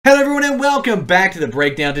Welcome back to the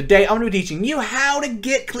breakdown. Today I'm going to be teaching you how to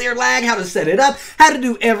get ClearLagg, how to set it up, how to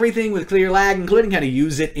do everything with ClearLagg, including how to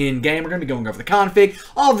use it in game. We're going to be going over the config,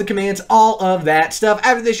 all of the commands, all of that stuff.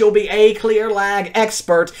 After this, you'll be a ClearLagg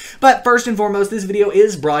expert. But first and foremost, this video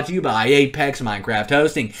is brought to you by Apex Minecraft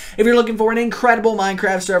Hosting. If you're looking for an incredible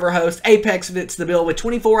Minecraft server host, Apex fits the bill with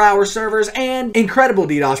 24-hour servers and incredible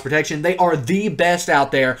DDoS protection. They are the best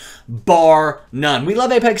out there, bar none. We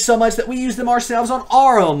love Apex so much that we use them ourselves on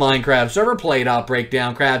our own Minecraft server,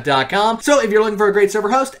 play.breakdowncraft.com. So if you're looking for a great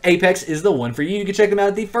server host, Apex is the one for you. You can check them out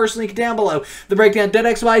at the first link down below,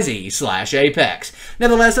 thebreakdown.xyz/Apex.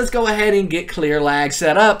 Nevertheless, let's go ahead and get ClearLagg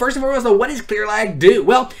set up. First and foremost, though, what does ClearLagg do?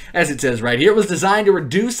 Well, as it says right here, it was designed to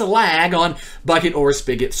reduce lag on Bucket or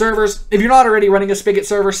Spigot servers. If you're not already running a Spigot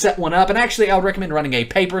server, set one up. And actually, I would recommend running a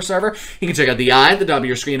Paper server. You can check out the eye at the top of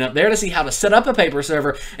your screen up there to see how to set up a Paper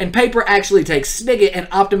server. And Paper actually takes Spigot and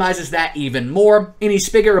optimizes that even more. Any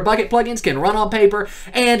Spigot or Bucket plugins can run on Paper,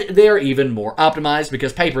 and they're even more optimized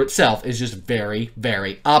because Paper itself is just very,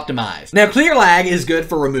 very optimized. Now, ClearLagg is good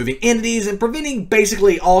for removing entities and preventing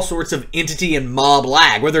basically all sorts of entity and mob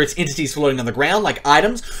lag, whether it's entities floating on the ground like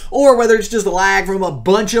items, or whether it's just lag from a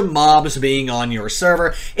bunch of mobs being on your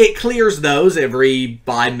server. It clears those every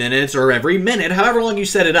 5 minutes or every minute, however long you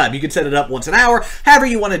set it up. You can set it up once an hour. However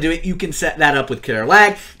you want to do it, you can set that up with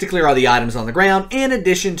ClearLagg to clear all the items on the ground, in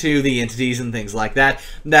addition to the entities and things like that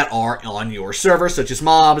that are on your server, such as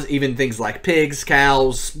mobs, even things like pigs,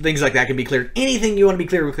 cows, things like that can be cleared. Anything you want to be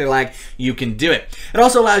cleared with ClearLagg, you can do it. It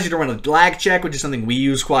also allows you to run a lag check, which is something we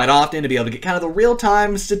use quite often to be able to get kind of the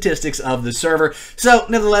real-time statistics of the server. So,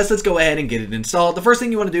 nevertheless, let's go ahead and get it installed. The first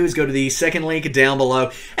thing you want to do is go to the second link down below,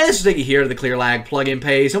 and this will take you here to the ClearLagg plugin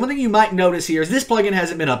page. And one thing you might notice here is this plugin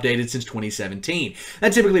hasn't been updated since 2017.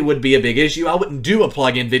 That typically would be a big issue. I wouldn't do a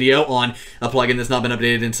plugin video on a plugin that's not been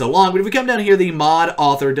updated in so long, but if we come down here, the mod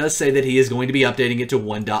author does say that he is going to be updating it to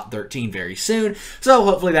 1.13 very soon, so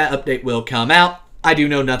hopefully that update will come out. I do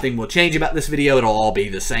know nothing will change about this video. It'll all be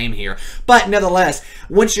the same here. But nevertheless,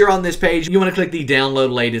 once you're on this page, you want to click the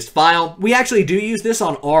download latest file. We actually do use this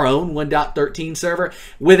on our own 1.13 server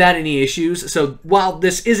without any issues. So while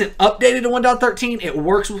this isn't updated to 1.13, it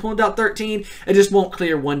works with 1.13. It just won't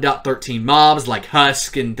clear 1.13 mobs like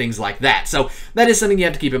Husk and things like that. So that is something you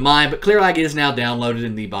have to keep in mind. But ClearLagg is now downloaded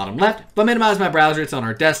in the bottom left. If I minimize my browser, it's on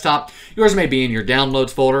our desktop. Yours may be in your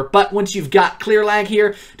downloads folder. But once you've got ClearLagg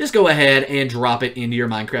here, just go ahead and drop it into your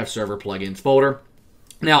Minecraft server plugins folder.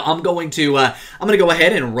 Now, I'm going to go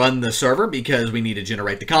ahead and run the server because we need to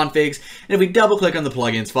generate the configs. And if we double click on the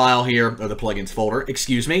plugins file here, or the plugins folder,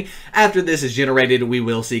 excuse me, after this is generated, we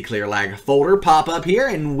will see ClearLagg folder pop up here.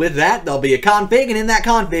 And with that, there'll be a config. And in that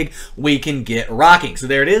config, we can get rocking. So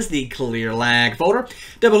there it is, the ClearLagg folder.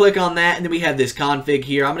 Double click on that. And then we have this config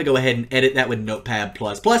here. I'm going to go ahead and edit that with Notepad++.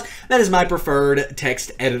 That is my preferred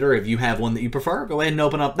text editor. If you have one that you prefer, go ahead and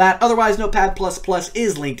open up that. Otherwise, Notepad++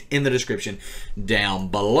 is linked in the description down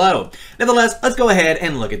below. Nevertheless, let's go ahead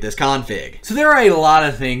and look at this config. So there are a lot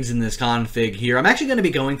of things in this config here. I'm actually going to be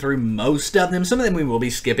going through most of them. Some of them we will be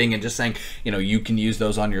skipping and just saying, you know, you can use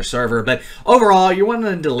those on your server. But overall, you're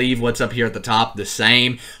wanting to leave what's up here at the top the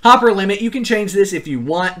same. Hopper limit, you can change this if you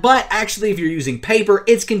want, but actually if you're using Paper,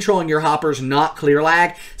 it's controlling your hoppers, not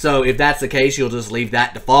ClearLagg. So if that's the case, you'll just leave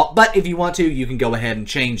that default. But if you want to, you can go ahead and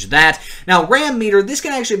change that. Now, RAM meter, this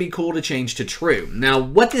can actually be cool to change to true. Now,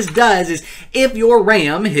 what this does is if your RAM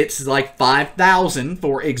hits like 5,000,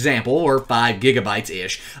 for example, or 5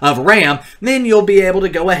 gigabytes-ish of RAM, then you'll be able to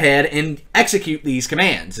go ahead and execute these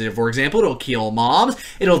commands. For example, it'll kill mobs,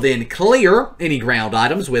 it'll then clear any ground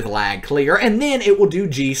items with lag clear, and then it will do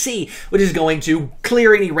GC, which is going to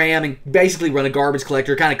clear any RAM and basically run a garbage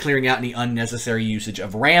collector, kind of clearing out any unnecessary usage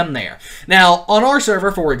of RAM there. Now, on our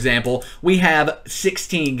server, for example, we have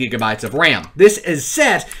 16 gigabytes of RAM. This is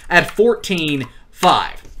set at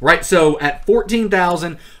 14.5. Right, so at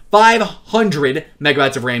 14,500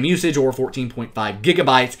 megabytes of RAM usage, or 14.5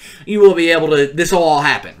 gigabytes, you will be able to, this will all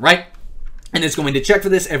happen, right? And it's going to check for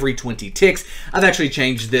this every 20 ticks. I've actually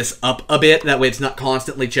changed this up a bit. That way it's not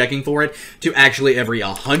constantly checking for it to actually every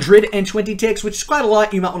 120 ticks, which is quite a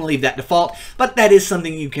lot. You might want to leave that default, but that is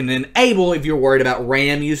something you can enable if you're worried about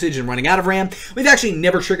RAM usage and running out of RAM. We've actually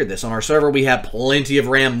never triggered this on our server. We have plenty of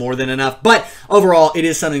RAM, more than enough, but overall it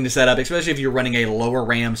is something to set up, especially if you're running a lower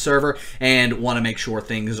RAM server and want to make sure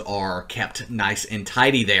things are kept nice and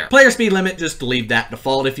tidy there. Player speed limit, just leave that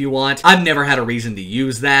default if you want. I've never had a reason to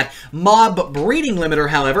use that. Mob breeding limiter,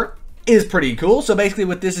 however, is pretty cool. So basically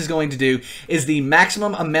what this is going to do is the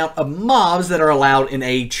maximum amount of mobs that are allowed in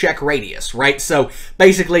a check radius, right? So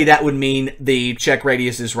basically that would mean the check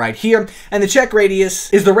radius is right here, and the check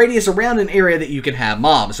radius is the radius around an area that you can have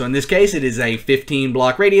mobs. So in this case, it is a 15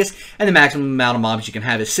 block radius, and the maximum amount of mobs you can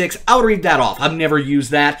have is 6. I'll read that off. I've never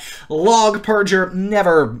used that. Log purger,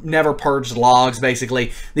 never purged logs,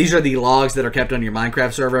 basically. These are the logs that are kept on your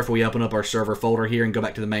Minecraft server. If we open up our server folder here and go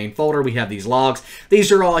back to the main folder, we have these logs.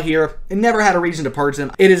 These are all here. And never had a reason to purge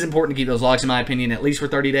them. It is important to keep those logs, in my opinion, at least for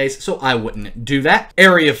 30 days, so I wouldn't do that.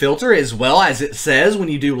 Area filter, as well, as it says when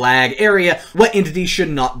you do lag area, what entities should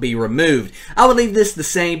not be removed. I would leave this the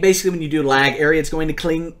same. Basically, when you do lag area, it's going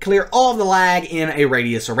to clear all of the lag in a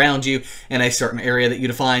radius around you in a certain area that you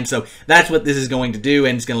define. So that's what this is going to do,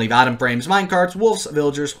 and it's going to leave item frames, minecarts, wolves,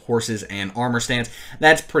 villagers, horses, and armor stands.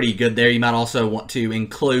 That's pretty good there. You might also want to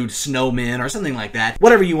include snowmen or something like that.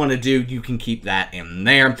 Whatever you want to do, you can keep that in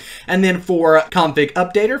there. And then for config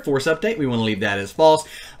updater, force update, we want to leave that as false.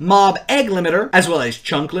 Mob egg limiter, as well as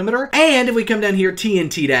chunk limiter. And if we come down here,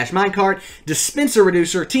 TNT-minecart, dispenser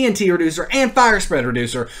reducer, TNT reducer, and fire spread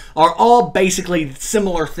reducer are all basically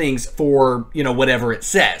similar things for, you know, whatever it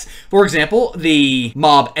says. For example, the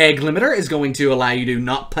mob egg limiter is going to allow you to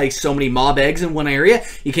not place so many mob eggs in one area.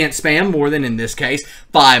 You can't spam more than, in this case,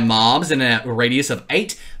 5 mobs in a radius of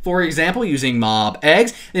 8. For example, using mob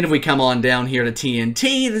eggs. Then if we come on down here to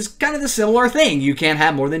TNT, there's kind of the similar thing. You can't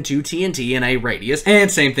have more than 2 TNT in a radius. And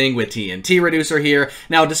same thing with TNT reducer here.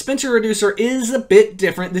 Now, dispenser reducer is a bit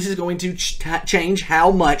different. This is going to change how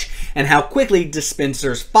much and how quickly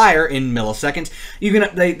dispensers fire in milliseconds. You can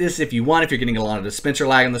update this if you want, if you're getting a lot of dispenser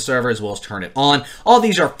lag on the server, as well as turn it on. All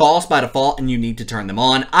these are false by default, and you need to turn them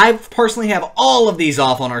on. I personally have all of these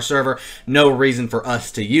off on our server. No reason for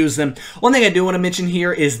us to use them. One thing I do want to mention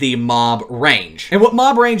here is the mob range. And what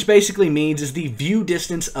mob range basically means is the view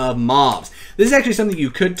distance of mobs. This is actually something you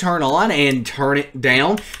could turn on and turn it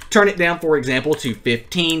down. Turn it down, for example, to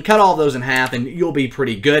 15. Cut all of those in half and you'll be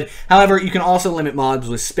pretty good. However, you can also limit mobs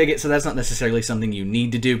with Spigot, so that's not necessarily something you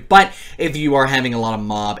need to do. But if you are having a lot of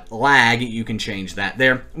mob lag, you can change that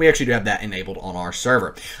there. We actually do have that enabled on our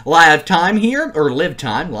server. Live time here, or live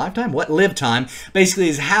time. Live time? What? Live time basically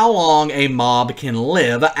is how long a mob can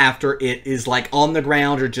live after it is like on the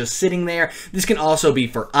ground or just sitting there. This can also be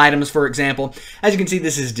for items, for example. As you can see,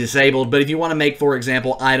 this is disabled, but if you want to make, for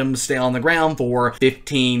example, items stay on the ground for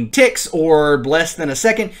 15 ticks or less than a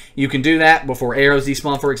second, you can do that before arrows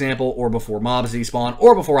despawn, for example, or before mobs despawn,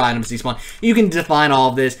 or before items despawn. You can define all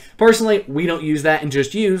of this. Personally, we don't use that and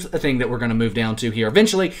just use a thing that we're going to move down to here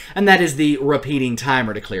eventually, and that is the repeating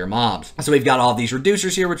timer to clear mobs. So we've got all these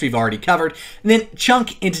reducers here, which we've already covered. And then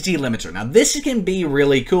chunk entity limiter. Now, this can be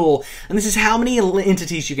really cool, and this is how many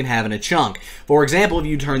entities you can have in a chunk. For example, if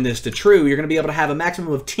you turn this to true, you're going to be able to have a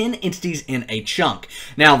maximum of 10 entities in a chunk.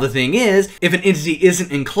 Now, the thing is, if an entity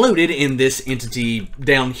isn't included in this entity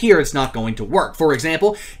down here, it's not going to work. For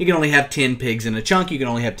example, you can only have 10 pigs in a chunk. You can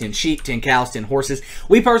only have 10 sheep, 10 cows, 10 horses.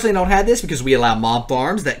 We personally don't have this because we allow mob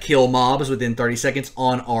farms that kill mobs within 30 seconds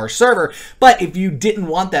on our server. But if you didn't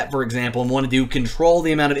want that, for example, and wanted to control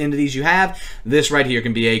the amount of entities you have, this right here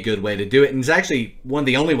can be a good way to do it. And it's actually one of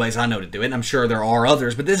the only ways I know to do it. And I'm sure there are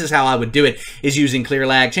others, but this is how I would do it, is using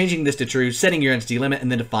ClearLagg, changing this to true, setting your entity limit,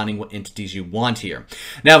 and then defining what entities you want here.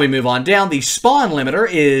 Now we move on down. The spawn limiter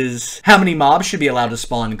is how many mobs should be allowed to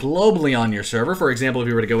spawn globally on your server. For example, if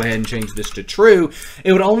you were to go ahead and change this to true,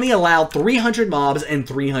 it would only allow 300 mobs and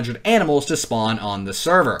 300 animals to spawn on the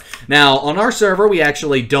server. Now, on our server, we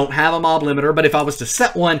actually don't have a mob limiter, but if I was to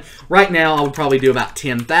set one right now, I would probably do about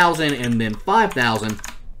 10,000 and then 5,000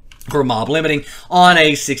 for mob limiting on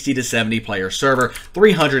a 60 to 70 player server.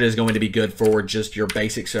 300 is going to be good for just your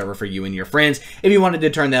basic server for you and your friends. If you wanted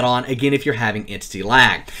to turn that on, again, if you're having entity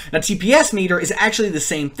lag. Now, TPS meter is actually the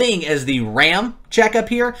same thing as the RAM check up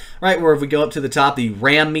here, right? Where if we go up to the top, the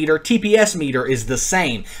RAM meter, TPS meter is the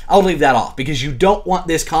same. I'll leave that off because you don't want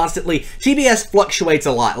this constantly. TPS fluctuates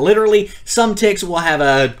a lot. Literally, some ticks will have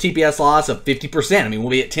a TPS loss of 50%. I mean,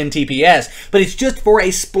 we'll be at 10 TPS, but it's just for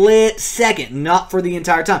a split second, not for the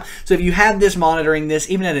entire time. So if you have this monitoring this,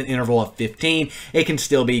 even at an interval of 15, it can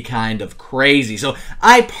still be kind of crazy. So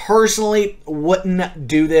I personally wouldn't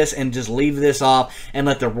do this and just leave this off and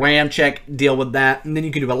let the RAM check deal with that. And then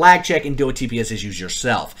you can do a lag check and deal with TPS issues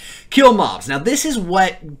yourself. Kill mobs. Now this is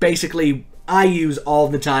what basically I use all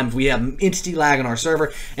the time if we have entity lag on our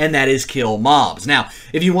server, and that is kill mobs. Now,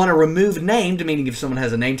 if you want to remove named, meaning if someone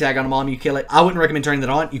has a name tag on a mob, you kill it, I wouldn't recommend turning that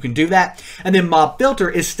on. You can do that. And then mob filter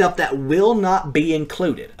is stuff that will not be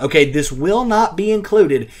included. Okay, this will not be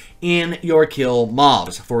included in your kill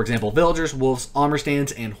mobs. For example, villagers, wolves, armor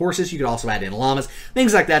stands, and horses. You could also add in llamas,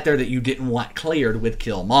 things like that there that you didn't want cleared with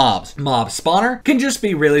kill mobs. Mob spawner can just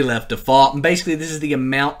be really left default, and basically this is the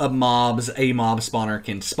amount of mobs a mob spawner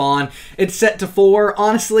can spawn. It's set to 4,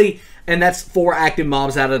 honestly, and that's 4 active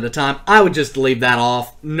mobs out at a time. I would just leave that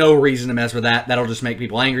off. No reason to mess with that. That'll just make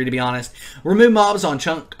people angry, to be honest. Remove mobs on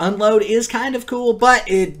chunk unload is kind of cool, but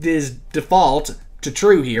it is default to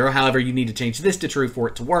true here. However, you need to change this to true for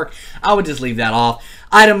it to work. I would just leave that off.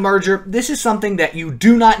 Item merger. This is something that you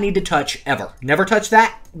do not need to touch ever. Never touch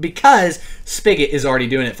that because Spigot is already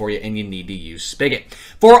doing it for you and you need to use Spigot.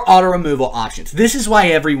 For auto removal options, this is why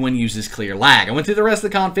everyone uses ClearLagg. I went through the rest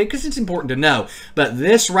of the config because it's important to know, but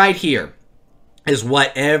this right here is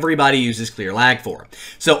what everybody uses ClearLagg for.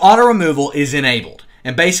 So auto removal is enabled.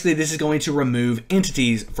 And basically, this is going to remove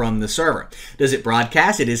entities from the server. Does it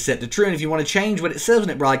broadcast? It is set to true. And if you want to change what it says when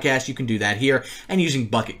it broadcasts, you can do that here and using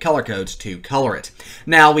bucket color codes to color it.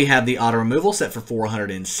 Now we have the auto removal set for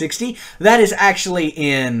 460. That is actually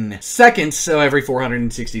in seconds. So every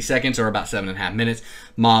 460 seconds or about 7.5 minutes,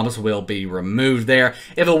 mobs will be removed there.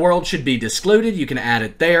 If a world should be discluded, you can add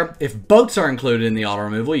it there. If boats are included in the auto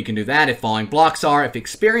removal, you can do that. If falling blocks are, if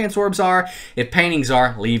experience orbs are, if paintings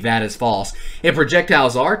are, leave that as false. If projectiles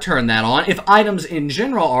are, turn that on. If items in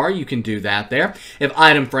general are, you can do that there. If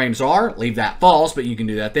item frames are, leave that false, but you can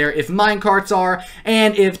do that there. If minecarts are,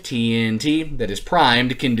 and if TNT that is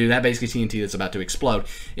primed can do that, basically TNT that's about to explode,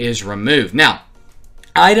 is removed. Now,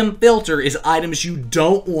 item filter is items you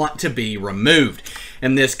don't want to be removed.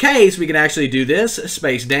 In this case, we can actually do this,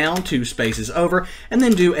 space down, 2 spaces over, and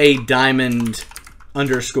then do a diamond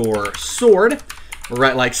underscore sword,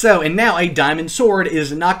 right like so. And now a diamond sword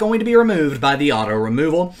is not going to be removed by the auto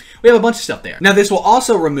removal. We have a bunch of stuff there. Now this will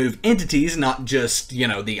also remove entities, not just, you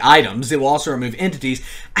know, the items. It will also remove entities.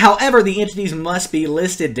 However, the entities must be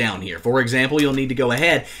listed down here. For example, you'll need to go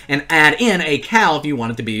ahead and add in a cow if you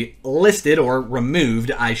want it to be listed or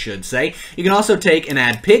removed, I should say. You can also take and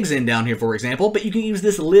add pigs in down here, for example, but you can use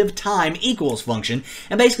this live time equals function.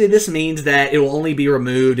 And basically this means that it will only be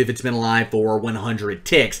removed if it's been alive for 100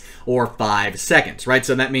 ticks or 5 seconds. Right?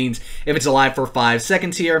 So that means if it's alive for 5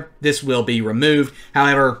 seconds here, this will be removed.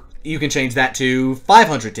 However, you can change that to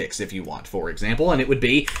 500 ticks if you want, for example, and it would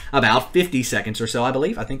be about 50 seconds or so, I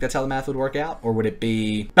believe. I think that's how the math would work out. Or would it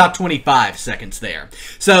be about 25 seconds there?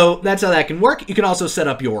 So that's how that can work. You can also set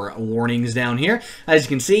up your warnings down here. As you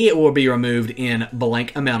can see, it will be removed in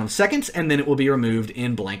blank amount of seconds, and then it will be removed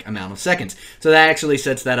in blank amount of seconds. So that actually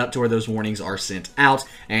sets that up to where those warnings are sent out,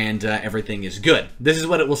 and everything is good. This is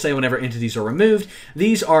what it will say whenever entities are removed.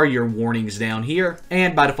 These are your warnings down here,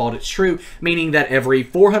 and by default it's true, meaning that every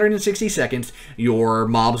 460 seconds, your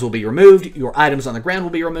mobs will be removed, your items on the ground will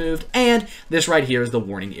be removed, and this right here is the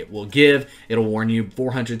warning it will give. It'll warn you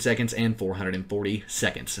 400 seconds and 440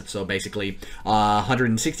 seconds. So basically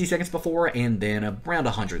 160 seconds before and then around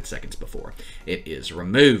 100 seconds before it is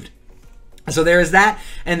removed. So there is that,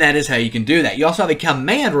 and that is how you can do that. You also have a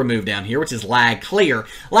command remove down here, which is lag clear.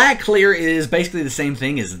 Lag clear is basically the same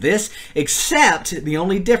thing as this, except the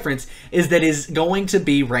only difference is that it is going to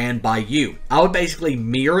be ran by you. I would basically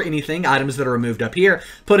mirror anything, items that are removed up here,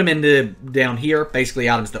 put them into down here, basically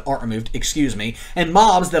items that aren't removed, excuse me, and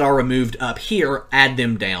mobs that are removed up here, add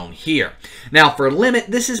them down here. Now for limit,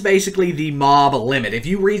 this is basically the mob limit. If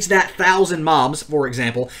you reach that 1,000 mobs, for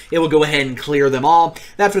example, it will go ahead and clear them all.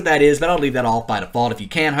 That's what that is, but I'll leave that off by default if you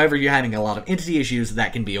can. However, you're having a lot of entity issues,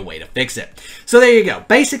 that can be a way to fix it. So there you go.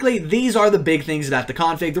 Basically, these are the big things about the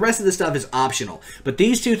config. The rest of the stuff is optional, but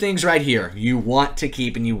these 2 things right here, you want to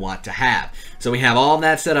keep and you want to have. So we have all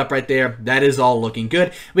that set up right there. That is all looking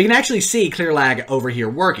good. We can actually see ClearLagg over here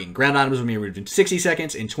working. Ground items will be removed in 60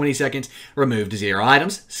 seconds, in 20 seconds, removed 0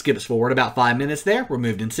 items, skips forward about 5 minutes there,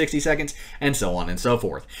 removed in 60 seconds, and so on and so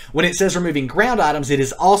forth. When it says removing ground items, it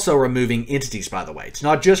is also removing entities, by the way. It's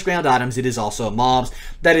not just ground items, it is also mobs.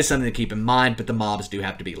 That is something to keep in mind, but the mobs do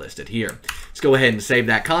have to be listed here. Let's go ahead and save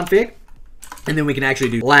that config. And then we can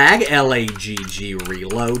actually do lag, L-A-G-G,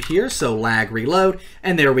 reload here. So lag reload,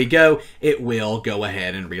 and there we go. It will go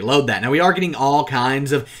ahead and reload that. Now we are getting all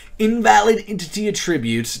kinds of invalid entity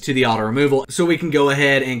attributes to the auto removal. So we can go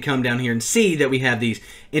ahead and come down here and see that we have these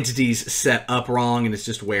entities set up wrong, and it's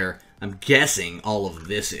just where I'm guessing all of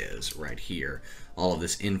this is right here. all of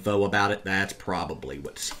this info about it. That's probably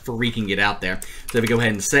what's freaking it out there. So if we go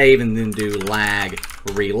ahead and save and then do lag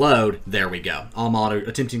reload, there we go.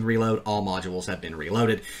 Attempting reload, all modules have been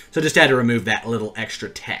reloaded. So just had to remove that little extra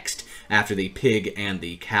text after the pig and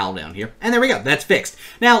the cow down here. And there we go, that's fixed.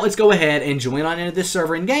 Now let's go ahead and join on into this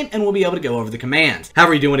server in game and we'll be able to go over the commands.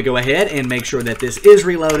 However, you do want to go ahead and make sure that this is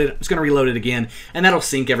reloaded. I'm just going to reload it again and that'll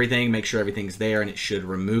sync everything, make sure everything's there, and it should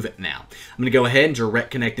remove it now. I'm going to go ahead and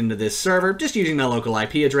direct connect into this server just using my local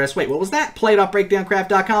IP address. Wait, what was that?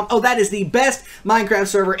 Play.breakdowncraft.com. Oh, that is the best Minecraft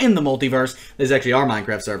server in the multiverse. This is actually our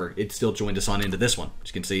Minecraft server. It still joined us on into this one. As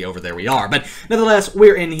you can see over there we are. But nevertheless,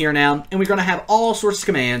 we're in here now and we're going to have all sorts of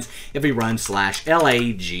commands if we run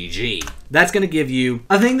 /lagg. That's going to give you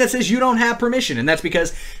a thing that says you don't have permission, and that's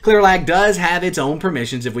because ClearLagg does have its own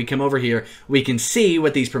permissions. If we come over here, we can see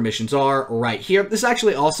what these permissions are right here. This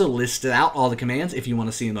actually also lists out all the commands if you want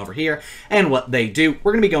to see them over here and what they do.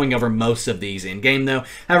 We're going to be going over most of these in-game though.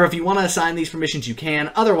 However, if you want to assign these permissions, you can.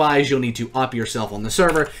 Otherwise, you'll need to op yourself on the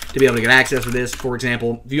server to be able to get access to this. For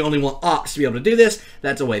example, if you only want ops to be able to do this,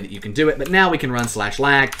 that's a way that you can do it. But now we can run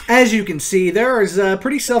 /lag. As you can see, there is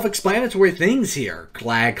pretty self-explanatory things here.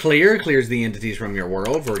 Lag clears the entities from your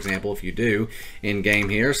world. For example, if you do in-game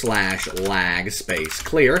here /lag space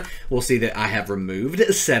clear, we'll see that I have removed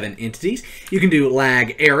 7 entities. You can do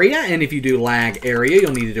lag area, and if you do lag area,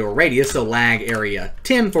 you'll need to do a radius. So lag area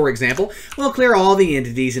 10, for example, will clear all the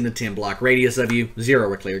entities in a 10 block radius of you. 0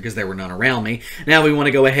 were clear because there were none around me. Now we want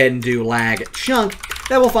to go ahead and do lag chunk.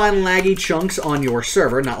 That will find laggy chunks on your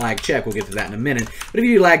server, not lag check. We'll get to that in a minute. But if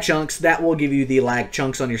you do lag chunks, that will give you the lag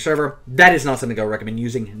chunks on your server. That is not something I recommend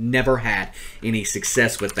using. Never had any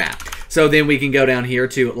success with that. So then we can go down here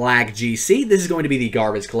to lag GC. This is going to be the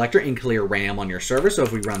garbage collector and clear RAM on your server. So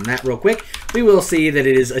if we run that real quick, we will see that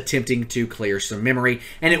it is attempting to clear some memory,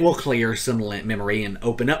 and it will clear some memory and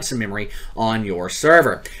open up some memory on your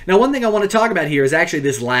server. Now, one thing I want to talk about here is actually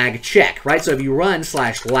this lag check, right? So if you run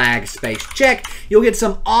 /lag space check, you'll get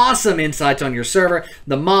some awesome insights on your server.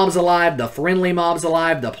 The mobs alive, the friendly mobs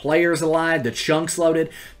alive, the players alive, the chunks loaded,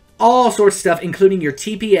 all sorts of stuff, including your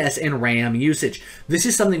TPS and RAM usage. This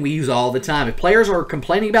is something we use all the time. If players are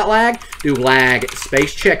complaining about lag, do lag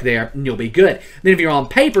space check there, and you'll be good. Then if you're on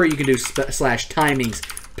paper, you can do /timings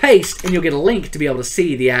paste, and you'll get a link to be able to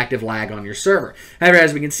see the active lag on your server. However,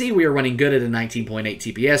 as we can see, we are running good at a 19.8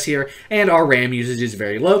 TPS here, and our RAM usage is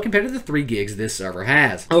very low compared to the 3 gigs this server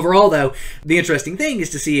has. Overall, though, the interesting thing is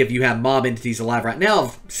to see if you have mob entities alive right now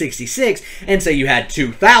of 66, and say you had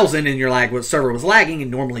 2,000 and your server was lagging, and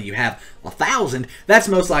normally you have 1,000, that's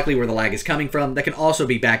most likely where the lag is coming from. That can also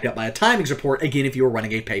be backed up by a timings report, again, if you're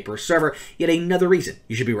running a paper server. Yet another reason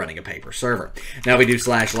you should be running a paper server. Now we do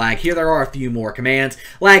 /lag here. There are a few more commands.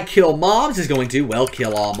 Lag kill mobs is going to, well,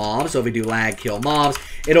 kill all mobs. So if we do lag kill mobs,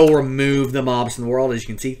 it'll remove the mobs from the world. As you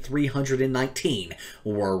can see, 319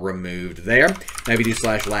 were removed there. Now if you do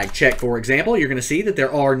 /lag check, for example, you're going to see that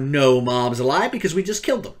there are no mobs alive because we just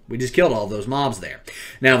killed them. We just killed all those mobs there.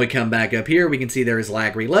 Now if we come back up here, we can see there is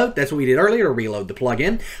lag reload. That's what we did earlier to reload the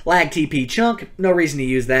plugin. Lag TP chunk, no reason to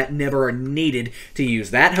use that, never needed to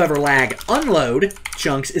use that. However, lag unload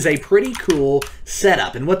chunks is a pretty cool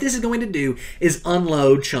setup, and what this is going to do is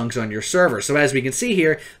unload chunks on your server. So as we can see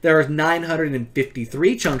here, there are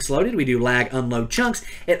 953 chunks loaded. We do lag unload chunks,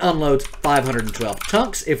 it unloads 512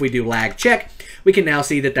 chunks. If we do lag check, we can now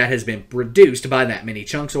see that that has been reduced by that many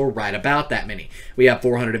chunks, or right about that many. We have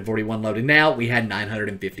 441 loaded now. We had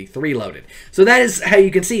 953 loaded. So that is how you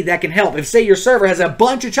can see that can help. If, say, your server has a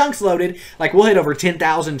bunch of chunks loaded, like we'll hit over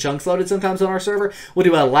 10,000 chunks loaded sometimes on our server, we'll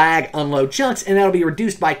do a lag unload chunks, and that'll be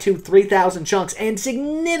reduced by 3,000 chunks and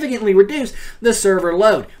significantly reduce the server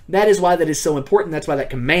load. That is why that is so important. That's why that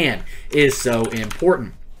command is so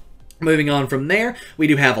important. Moving on from there, we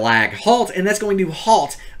do have lag halt, and that's going to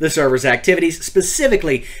halt the server's activities.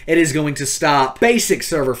 Specifically, it is going to stop basic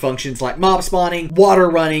server functions like mob spawning, water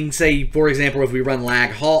running. Say, for example, if we run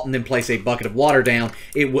lag halt and then place a bucket of water down,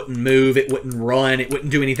 it wouldn't move, it wouldn't run, it wouldn't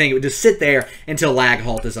do anything. It would just sit there until lag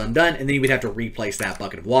halt is undone, and then you would have to replace that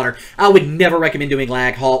bucket of water. I would never recommend doing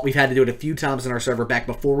lag halt. We've had to do it a few times in our server back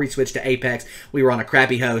before we switched to Apex. We were on a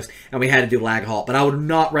crappy host, and we had to do lag halt, but I would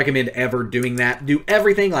not recommend ever doing that. Do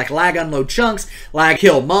everything like lag unload chunks, lag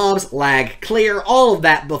kill mobs, lag clear, all of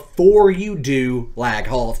that before you do lag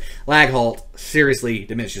halt. Lag halt seriously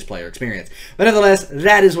diminishes player experience. But nevertheless,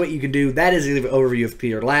 that is what you can do. That is the overview of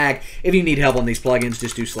ClearLagg. If you need help on these plugins,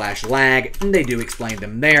 just do /lag, and they do explain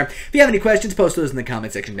them there. If you have any questions, post those in the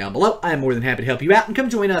comment section down below. I am more than happy to help you out, and come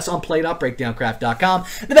join us on play.breakdowncraft.com,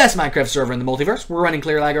 the best Minecraft server in the multiverse. We're running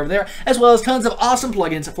ClearLagg over there, as well as tons of awesome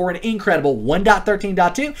plugins for an incredible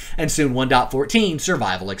 1.13.2 and soon 1.14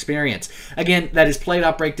 survival experience. Again, that is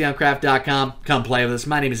play.breakdowncraft.com. Come play with us.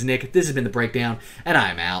 My name is Nick. This has been The Breakdown, and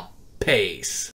I am out. Peace.